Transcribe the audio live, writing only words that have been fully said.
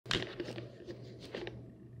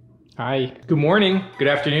Hi. Good morning. Good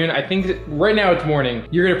afternoon. I think right now it's morning.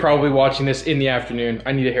 You're gonna probably be watching this in the afternoon.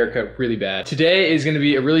 I need a haircut really bad. Today is gonna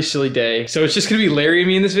be a really silly day. So it's just gonna be Larry and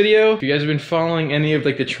me in this video. If you guys have been following any of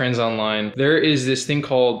like the trends online, there is this thing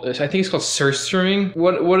called, I think it's called surströmming.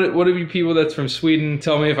 What of you people that's from Sweden,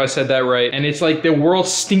 tell me if I said that right. And it's like the world's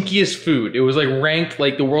stinkiest food. It was like ranked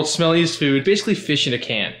like the world's smelliest food. Basically fish in a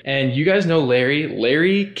can. And you guys know Larry.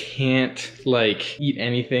 Larry can't like eat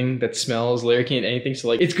anything that smells. Larry can't eat anything. So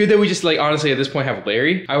like, it's good that we just like honestly at this point have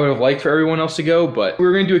Larry. I would have liked for everyone else to go, but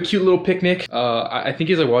we're gonna do a cute little picnic. I think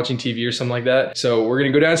he's like watching TV or something like that. So we're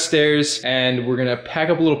gonna go downstairs and we're gonna pack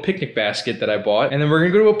up a little picnic basket that I bought, and then we're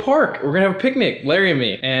gonna go to a park. We're gonna have a picnic, Larry and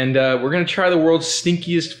me, and we're gonna try the world's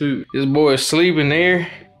stinkiest food. This boy is sleeping there.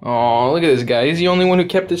 Oh, look at this guy. He's the only one who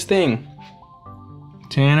kept his thing.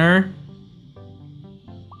 Tanner.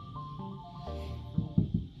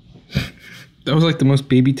 That was like the most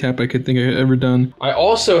baby tap I could think I had ever done. I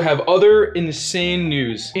also have other insane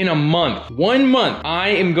news. In a month, 1 month, I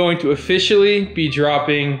am going to officially be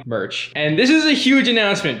dropping merch. And this is a huge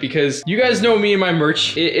announcement because you guys know me and my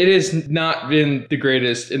merch. It has not been the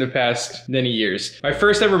greatest in the past many years. My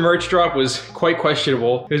first ever merch drop was quite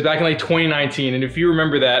questionable. It was back in like 2019. And if you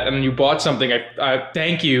remember that and then you bought something, I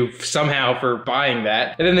thank you somehow for buying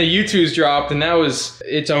that. And then the U2s dropped and that was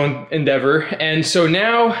its own endeavor. And so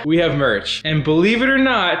now we have merch. And believe it or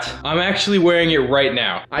not, I'm actually wearing it right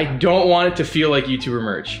now. I don't want it to feel like YouTuber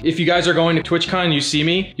merch. If you guys are going to TwitchCon and you see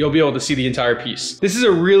me, you'll be able to see the entire piece. This is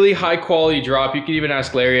a really high quality drop. You can even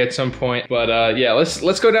ask Larry at some point. But yeah,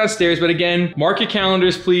 let's go downstairs. But again, mark your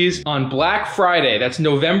calendars, please. On Black Friday, that's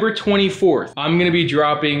November 24th, I'm gonna be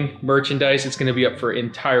dropping merchandise. It's gonna be up for an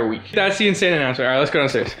entire week. That's the insane announcement. All right, let's go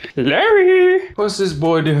downstairs. Larry! What's this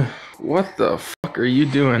boy doing? What the fuck are you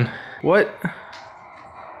doing? What?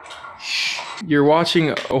 You're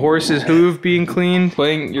watching a horse's hoof being cleaned,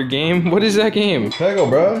 playing your game? What is that game? Peggle,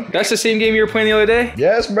 bro. That's the same game you were playing the other day?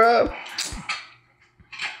 Yes, bro.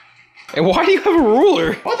 And why do you have a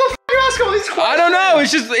ruler? What the f are you asking all these questions? I don't know.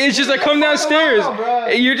 It's just like come downstairs.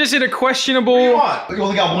 You're just in a questionable. What do you want? We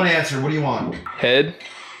only got one answer. What do you want? Head.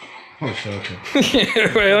 Oh shit. Okay.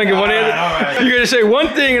 I only get one answer. Right. You're gonna say one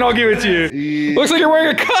thing and I'll give it to you. Yeah. Looks like you're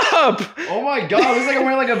wearing a cup. Oh my god, looks like I'm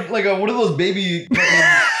wearing like a one of those baby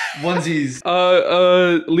onesies.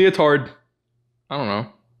 Leotard. I don't know.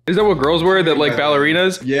 Is that what girls wear? That like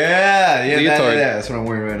ballerinas? Yeah, that's what I'm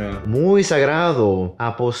wearing right now. Muy sagrado,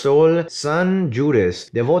 apóstol San Judas,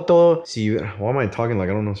 devoto. Si, why am I talking like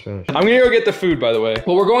I don't know Spanish? I'm gonna go get the food, by the way.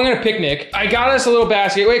 Well, we're going on a picnic. I got us a little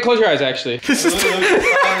basket. Wait, close your eyes, actually. This is the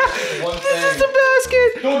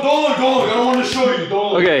basket. Don't look. I don't want to show you.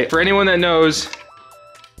 Don't look. Okay, for anyone that knows,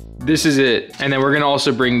 this is it. And then we're gonna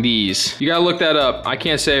also bring these. You gotta look that up. I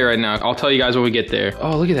can't say it right now. I'll tell you guys when we get there.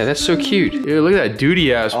 Oh, look at that. That's so cute. Dude, look at that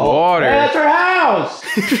duty ass water. That's our house.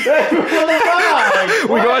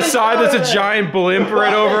 We go outside, there's a giant blimp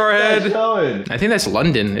right over our head. I think that's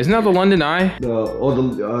London. Isn't that the London Eye?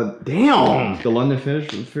 Damn. The London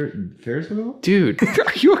Ferris wheel? Dude,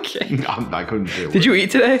 are you okay? No, I couldn't say it. Did you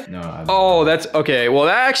eat today? No. Oh, that's okay. Well,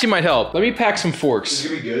 that actually might help. Let me pack some forks. Is it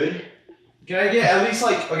gonna be good? Can I get at least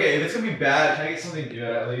like, okay, if it's gonna be bad, can I get something good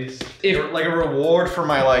at least? If like a reward for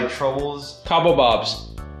my like troubles? Cabo Bob's.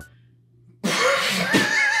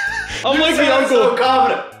 I'm like the uncle. So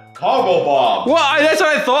confident. Cabo Bob. Well, that's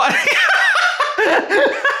what I thought.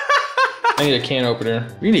 I need a can opener.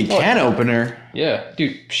 You need can opener? Yeah,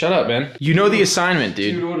 dude, shut up, man. You know the assignment,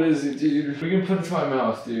 dude. Dude, what is it, dude? We can put it into my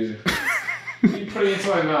mouth, dude. You put it into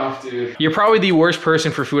my mouth, dude. You're probably the worst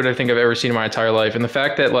person for food I think I've ever seen in my entire life, and the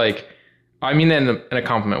fact that like, I mean that in a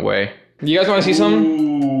compliment way. You guys want to see something?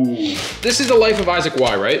 Ooh. This is the life of Isaac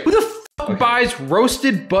Y, right? Who the f buys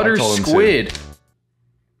roasted butter squid?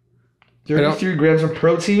 33 grams of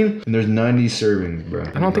protein, and there's 90 servings, bro.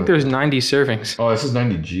 I don't think there's 90 servings. Oh, this is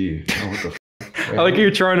 90G. Oh, what the f? I like how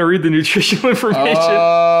you're trying to read the nutritional information.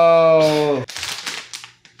 Oh.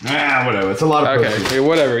 Whatever. It's a lot of protein. Okay,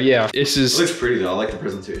 whatever, yeah. This is... It looks pretty, though. I like the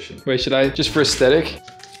presentation. Wait, should I? Just for aesthetic?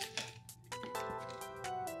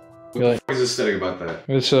 What is aesthetic about that?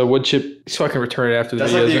 It's a wood chip, so I can return it after the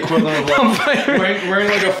video. That's like the equivalent of like wearing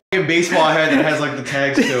like a fucking baseball hat that has like the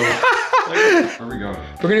tags still. Where are we going?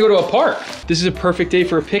 We're gonna go to a park. This is a perfect day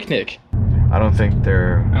for a picnic. I don't think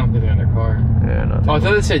they're in their car. Yeah, no. Oh, I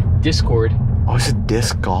thought it said Discord. Oh, is it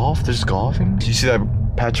disc golf? There's golfing? Do you see that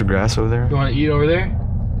patch of grass over there? You wanna eat over there?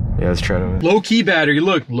 Yeah, let's try it over there. Low key battery,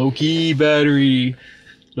 look. Low key battery.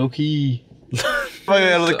 Low key.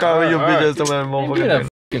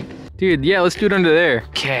 Dude, yeah, let's do it under there.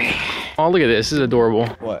 Okay. Oh, look at this. This is adorable.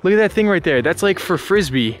 What? Look at that thing right there. That's like for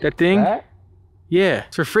Frisbee. That thing? That? Yeah,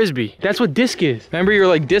 it's for frisbee. That's what disc is. Remember you were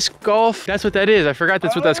like disc golf? That's what that is. I forgot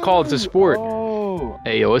that's what that's called. It's a sport. Oh.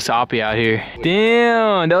 Hey, yo, it's Oppie out here.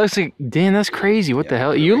 Damn, that looks like, damn, that's crazy. What the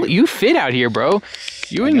hell? You fit out here, bro.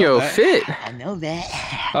 You and yo fit. I know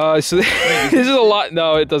that. So this is a lot.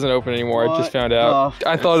 No, it doesn't open anymore. I just found out.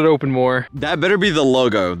 I thought it opened more. That better be the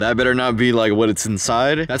logo. That better not be like what it's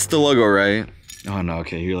inside. That's the logo, right? Oh no,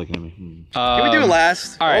 okay, you're looking at me. Can we do it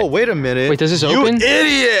last? All right. Oh, wait a minute. Wait, does this open? You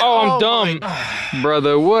idiot! Oh, I'm dumb.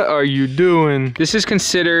 Brother, what are you doing? This is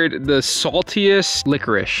considered the saltiest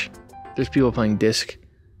licorice. There's people playing disc.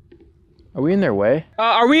 Are we in their way?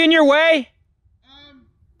 Are we in your way?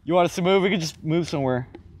 You want us to move? We could just move somewhere.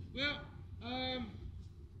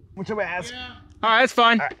 What's your ass? All right, that's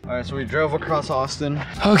fine. All right, so we drove across Austin.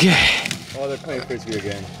 Okay. Oh, they're playing frisbee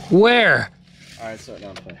again. Where? All right, so now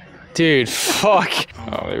I'm playing. Dude, fuck.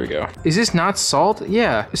 Oh, there we go. Is this not salt?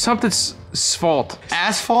 Yeah, something's salt.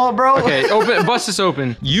 Asphalt, bro? Okay, open. Bust this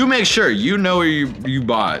open. You make sure you know where you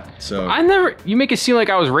bought. So You make it seem like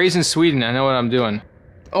I was raised in Sweden. I know what I'm doing.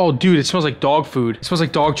 Oh, dude, it smells like dog food. It smells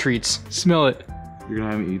like dog treats. Smell it. you're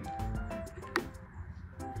gonna have me eat.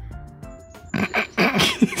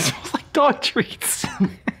 It smells like dog treats.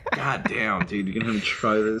 God damn, dude, you're gonna have me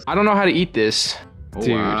try this. I don't know how to eat this. Oh,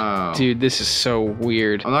 Dude, wow. dude, this is so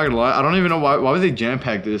weird. I'm not gonna lie, I don't even know why would they jam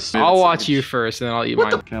pack this. I'll watch you first and then I'll eat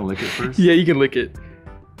mine. Can I lick it first? Yeah, you can lick it.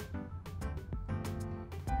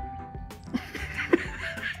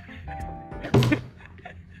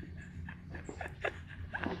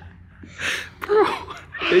 Bro,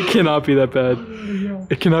 it cannot be that bad.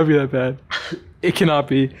 It cannot be that bad. It cannot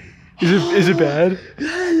be. Is it bad?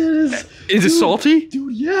 Is it salty?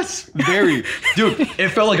 Dude, yes. Very. Dude, it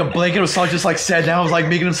felt like a blanket of salt just like sat down, was like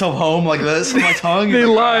making himself home like this on my tongue. They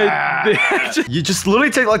lied. You just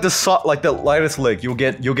literally take like the salt, like the lightest lick. You'll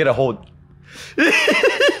get a whole.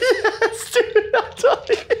 Yes, dude, I'm telling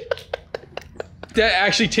you. That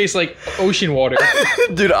actually tastes like ocean water.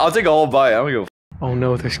 Dude, I'll take a whole bite. I'm gonna go. Oh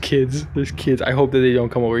no, there's kids. There's kids. I hope that they don't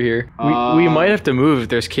come over here. We might have to move if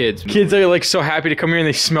there's kids. Kids are like so happy to come here and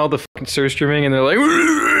they smell the fucking surströmming and they're like,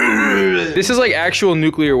 this is like actual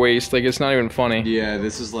nuclear waste. Like it's not even funny. Yeah,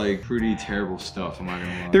 this is like pretty terrible stuff. I'm not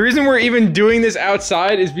gonna lie. The reason we're even doing this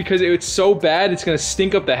outside is because it's so bad it's gonna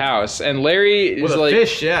stink up the house. And Larry is With a like,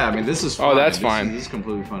 fish, yeah. I mean, this is fine. Oh, that's fine. This is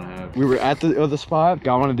completely fun to have. We were at the other spot.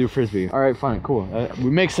 God wanted to do frisbee. All right, fine, cool.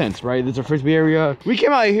 We make sense, right? There's a frisbee area. We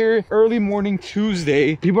came out here early morning Tuesday.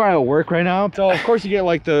 People are at work right now, so of course you get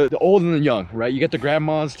like the old and the young, right? You get the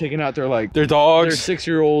grandmas taking out their like their dogs, their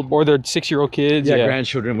 6-year-old or their 6-year-old kids. yeah,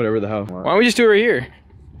 grandchildren, whatever the hell. Why don't we just do it right here?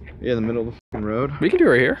 Yeah, in the middle of the fucking road. We can do it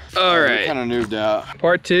right here. All right. Kind of noobed out.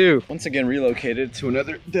 Part 2. Once again relocated to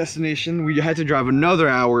another destination. We had to drive another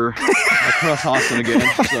hour across Austin again.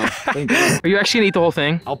 So thank God. Are you actually gonna eat the whole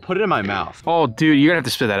thing? I'll put it in my mouth. Oh, dude, you're gonna have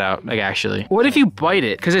to spit that out. Like, actually. What if you bite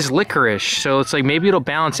it? Because it's licorice, so it's like maybe it'll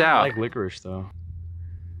balance out. I like licorice though.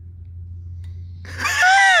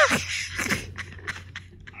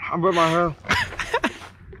 I brought my hair.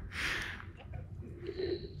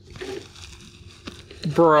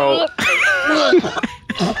 Bro.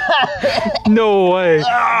 No way.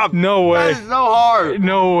 No way. That is so hard.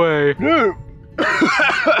 No way. Dude.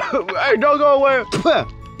 Hey, don't go away.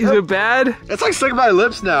 Is it bad? It's like stuck in my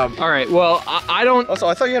lips now. All right, well, I don't... Also,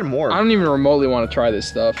 I thought you had more. I don't even remotely want to try this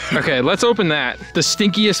stuff. Okay, let's open that. The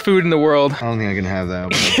stinkiest food in the world. I don't think I can have that.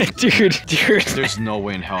 Dude. There's no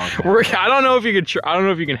way in hell I can. I don't know if you could. I don't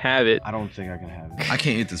know if you can have it. I don't think I can have it. I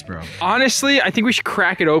can't eat this, bro. Honestly, I think we should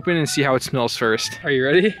crack it open and see how it smells first. Are you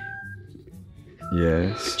ready?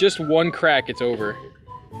 Yes. Just one crack, it's over.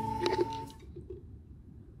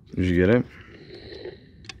 Did you get it?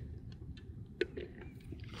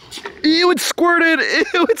 Ew, it squirted!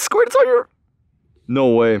 Ew, it squirted on your...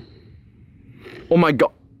 No way. Oh my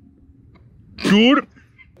God. Dude!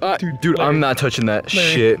 Dude, I'm not touching that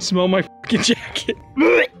shit. Smell my fucking jacket.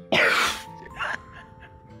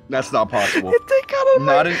 That's not possible. It got on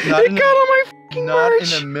my fucking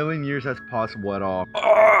merch. in a million years that's possible at all.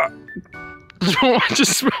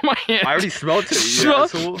 Just smell my hand. I already smelled it, you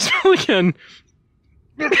Smell again.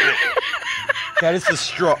 That is the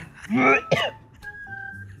straw. I'm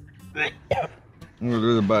gonna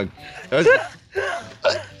do the bag. That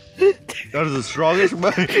is the strongest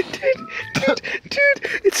bag. Dude,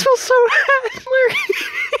 it smells so bad, Larry.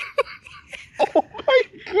 Oh my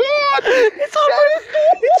God! It's on my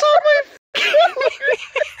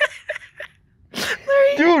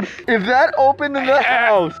Larry. Dude, if that opened in the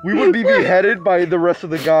house, we would be beheaded by the rest of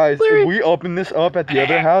the guys. Larry. If we open this up at the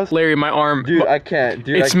other house, Larry, my arm. dude, I can't.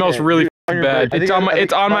 Dude, It smells really Bad.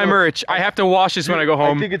 It's on my merch. I have to wash this when I go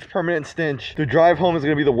home. I think it's permanent stench. The drive home is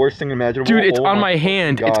gonna be the worst thing imaginable. Dude, it's on my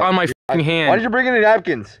hand. It's on my fucking hand. Why did you bring any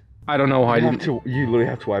napkins? I don't know why I didn't. You literally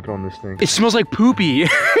have to wipe it on this thing. It smells like poopy.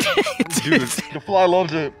 Dude, the fly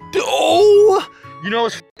loves it. Oh! You know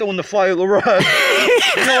it's f***ed when the fly arrives.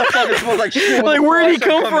 You know it fucking smells like shit. Like, where did he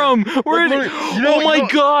come from? Where did? Oh my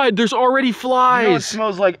god! There's already flies. You know it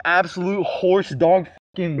smells like absolute horse dog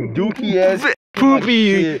fucking dookie ass.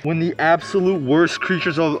 Poopy. When the absolute worst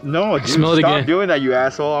creatures of dude, Smell it stop again. doing that, you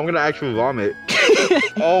asshole. I'm gonna actually vomit.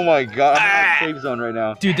 Oh my god, I'm in a safe zone right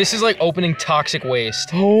now. Dude, this is like opening toxic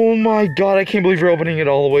waste. Oh my god, I can't believe you're opening it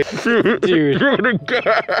all the way. Dude. You're gonna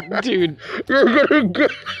get. Dude. You're gonna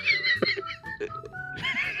get.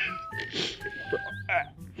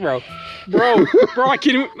 Bro, I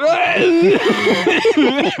can't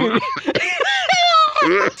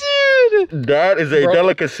Dude. That is a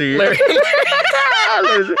delicacy. Ladies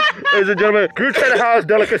and gentlemen, Groot Santa House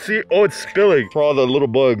delicacy. Oh, it's spilling for all the little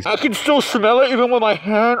bugs. I can still smell it even with my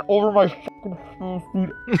hand over my fucking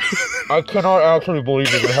food. I cannot actually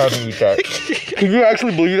believe you can have me eat that. Can you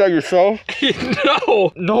actually believe that yourself?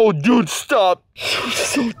 No. No, dude, stop.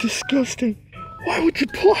 So disgusting. Why would you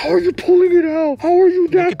pull? How are you pulling it out? How are you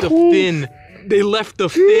that close? Look at the fin. They left the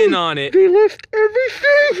fin on it. They left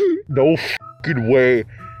everything. No fucking way.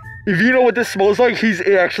 If you know what this smells like, he's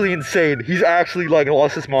actually insane. He's actually like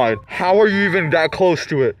lost his mind. How are you even that close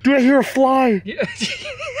to it? Dude, I hear a fly. Yeah.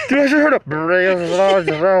 Dude, I just heard a.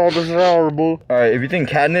 Alright, if you think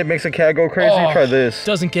catnip makes a cat go crazy, try this.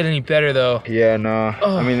 Doesn't get any better though. Yeah, nah.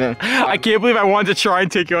 I mean, I can't believe I wanted to try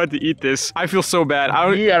and take you out to eat this. I feel so bad.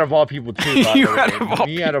 Me out of all people too. You out of all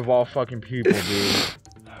Me out of all fucking people, dude.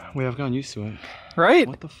 Wait, I've gotten used to it. Right?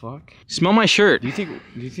 What the fuck? Smell my shirt. Do you think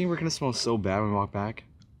we're gonna smell so bad when we walk back?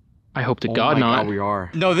 I hope to God not. God, we are.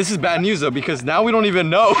 No, this is bad news though, because now we don't even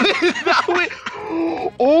know.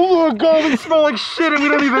 Oh my god, we smell like shit and we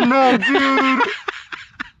don't even know, dude.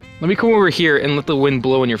 Let me come over here and let the wind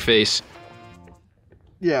blow in your face.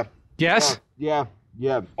 Yeah. Yes? Yeah.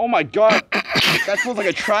 Oh my god. That smells like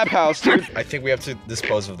a trap house, dude. I think we have to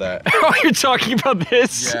dispose of that. Oh, you're talking about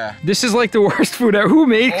this? Yeah. This is like the worst food ever. Who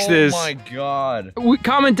makes this? Oh my god.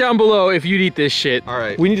 Comment down below if you'd eat this shit.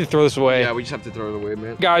 Alright. We need to throw this away. Yeah, we just have to throw it away,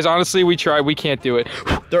 man. Guys, honestly, we tried. We can't do it.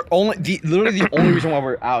 Literally the only reason why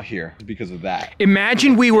we're out here is because of that.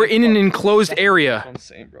 Imagine we were in an enclosed area.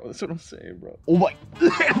 That's what I'm saying, bro. Oh my.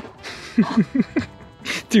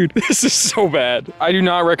 Dude, this is so bad. I do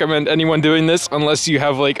not recommend anyone doing this unless you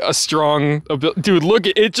have like a strong ability. Dude, look,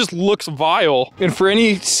 it just looks vile. And for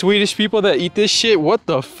any Swedish people that eat this shit, what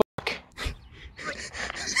the fuck?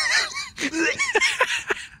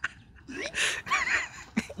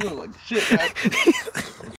 You look like shit, man.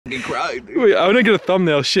 Fucking crying, dude. Wait, I wanna get a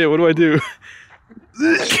thumbnail. Shit, what do I do?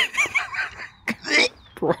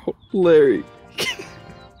 Bro, Larry.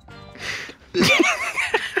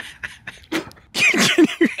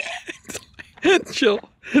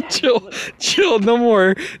 Chill, no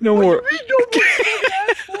more.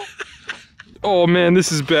 Oh man,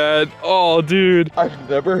 this is bad. Oh, dude. I've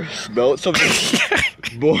never smelled something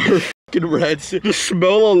more fucking rancid. The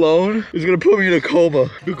smell alone is gonna put me in a coma.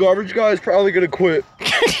 The garbage guy is probably gonna quit.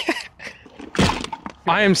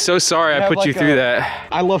 I am so sorry I put you through that.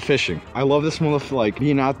 I love fishing. I love the smell of like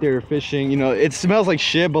being out there fishing. You know, it smells like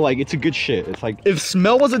shit, but like it's a good shit. It's like if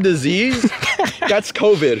smell was a disease, that's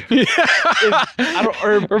COVID. Yeah.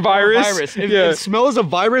 Or virus. If smell is a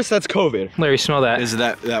virus, that's COVID. Larry, smell that. Is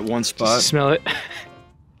that one spot? Just smell it.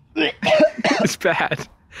 It's bad.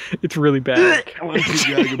 It's really bad. I want to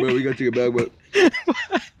take a bag, bro. We gotta take a bag, bro.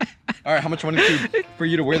 All right, how much money for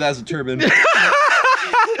you to wear that as a turban?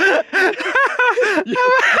 Yeah,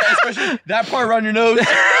 especially that part around your nose.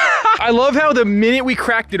 I love how the minute we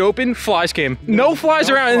cracked it open, flies came. No flies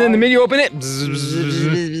around, and then the minute you open it,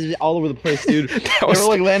 all over the place, dude. That was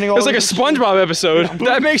like landing all it was like a SpongeBob episode.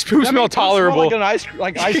 That makes poop smell tolerable.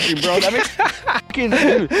 Like ice cream, bro. That makes fucking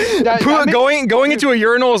dude. Going into a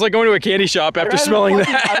urinal is like going to a candy shop after smelling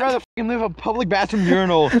that. I'd rather fucking live a public bathroom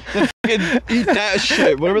urinal than fucking eat that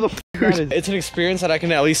shit. Whatever the fuck that is. It's an experience that I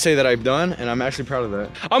can at least say that I've done, and I'm actually proud of that.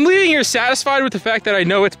 I'm leaving here satisfied with the fact that I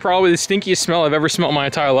know it's probably the stinkiest smell I've ever smelled in my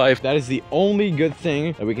entire life. That is the only good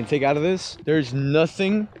thing that we can take out of this. There's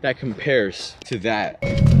nothing that compares to that.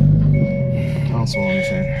 I don't smell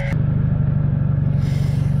anything.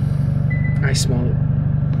 I smell it.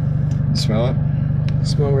 Smell it?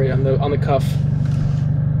 Smell right on the cuff.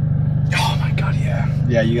 Oh my god, yeah.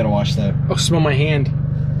 Yeah, you gotta wash that. Oh, smell my hand.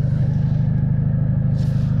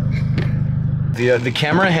 The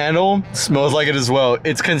camera handle smells like it as well.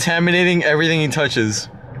 It's contaminating everything he touches.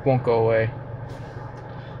 It won't go away.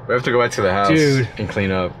 We have to go back to the house, Dude. and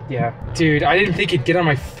clean up. Yeah, dude, I didn't think it'd get on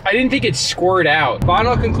my, I didn't think it'd squirt out.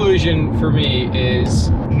 Final conclusion for me is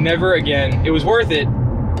never again. It was worth it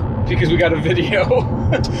because we got a video,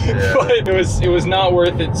 but it was not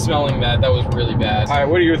worth it smelling that. That was really bad. All right,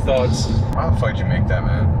 what are your thoughts? How the fuck did you make that,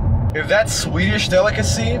 man? If that's Swedish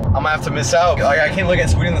delicacy, I'm gonna have to miss out. Like, I can't look at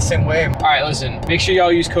Sweden the same way. All right, listen, make sure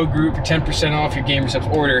y'all use code GROUP for 10% off your GamerSupps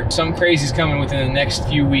order. Something crazy's coming within the next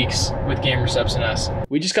few weeks with GamerSupps and us.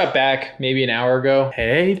 We just got back maybe an hour ago.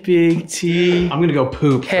 Hey, Big T. I'm gonna go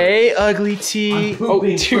poop. Hey, Ugly T. Oh,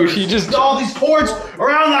 dude, you just... all these cords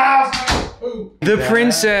around the house. The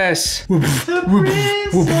princess. The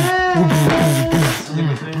princess.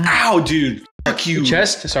 Ow, dude. Fuck you.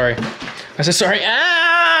 Chest? Sorry. I said sorry.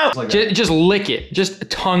 Ow! Like just lick it. Just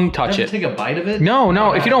tongue touch it. Take a bite of it? No,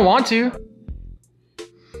 no, if you don't want to.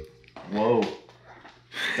 Whoa.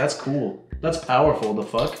 That's cool. That's powerful, the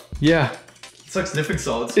fuck? Yeah. It's like sniffing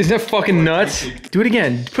salts. Isn't that fucking nuts? Do it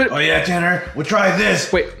again. Put it. Oh yeah, Tanner. We'll try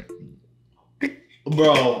this. Wait.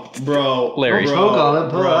 Bro. Larry. Bro, Choke on it,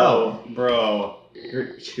 pull it out. Bro.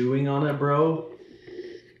 You're chewing on it, bro?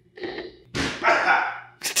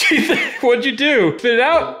 What'd you do? Spit it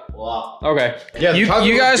out? Wow. Okay. Yeah, you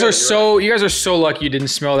you guys are so lucky you didn't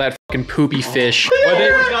smell that fucking poopy fish.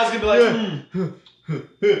 This guy's gonna be like,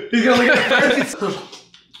 he's gonna look at the first.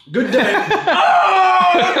 Good day.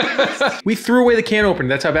 We threw away the can opener.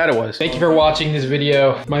 That's how bad it was. Thank you for watching this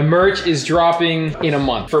video. My merch is dropping in a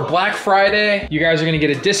month. For Black Friday, you guys are gonna get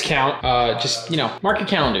a discount. Just, you know, mark your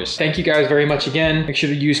calendars. Thank you guys very much again. Make sure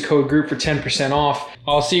to use code GROUP for 10% off.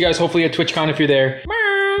 I'll see you guys hopefully at TwitchCon if you're there.